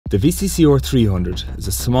The VCCR300 is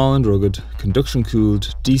a small and rugged,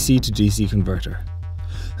 conduction-cooled DC to DC converter.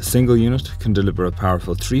 A single unit can deliver a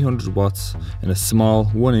powerful 300 watts in a small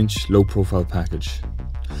 1-inch low-profile package.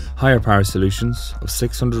 Higher power solutions of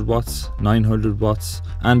 600 watts, 900 watts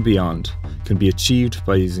and beyond can be achieved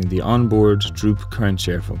by using the onboard droop current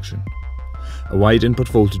share function. A wide input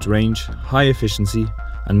voltage range, high efficiency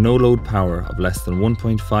and no load power of less than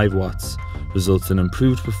 1.5 watts results in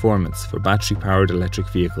improved performance for battery-powered electric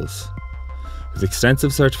vehicles. With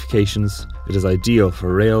extensive certifications, it is ideal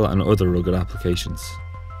for rail and other rugged applications.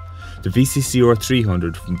 The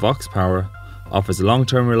VCCR300 from Vox Power offers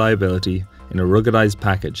long-term reliability in a ruggedized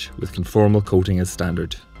package with conformal coating as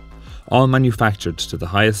standard. All manufactured to the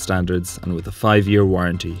highest standards and with a 5-year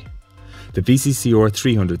warranty. The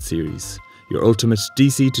VCCR300 series, your ultimate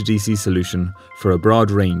DC to DC solution for a broad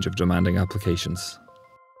range of demanding applications.